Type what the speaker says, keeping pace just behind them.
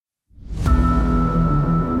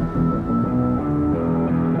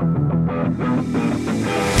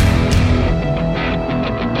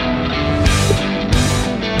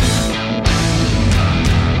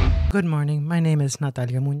name is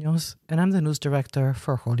Natalia Munoz, and I'm the news director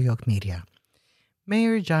for Holyoke Media.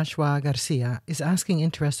 Mayor Joshua Garcia is asking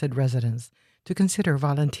interested residents to consider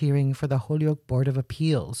volunteering for the Holyoke Board of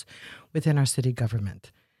Appeals within our city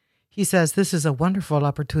government. He says this is a wonderful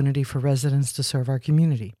opportunity for residents to serve our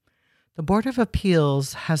community. The Board of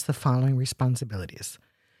Appeals has the following responsibilities: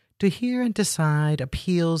 to hear and decide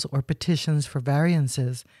appeals or petitions for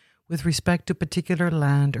variances with respect to particular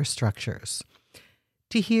land or structures,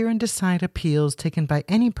 to hear and decide appeals taken by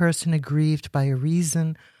any person aggrieved by a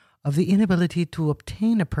reason of the inability to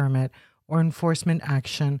obtain a permit or enforcement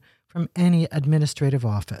action from any administrative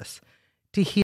office, to hear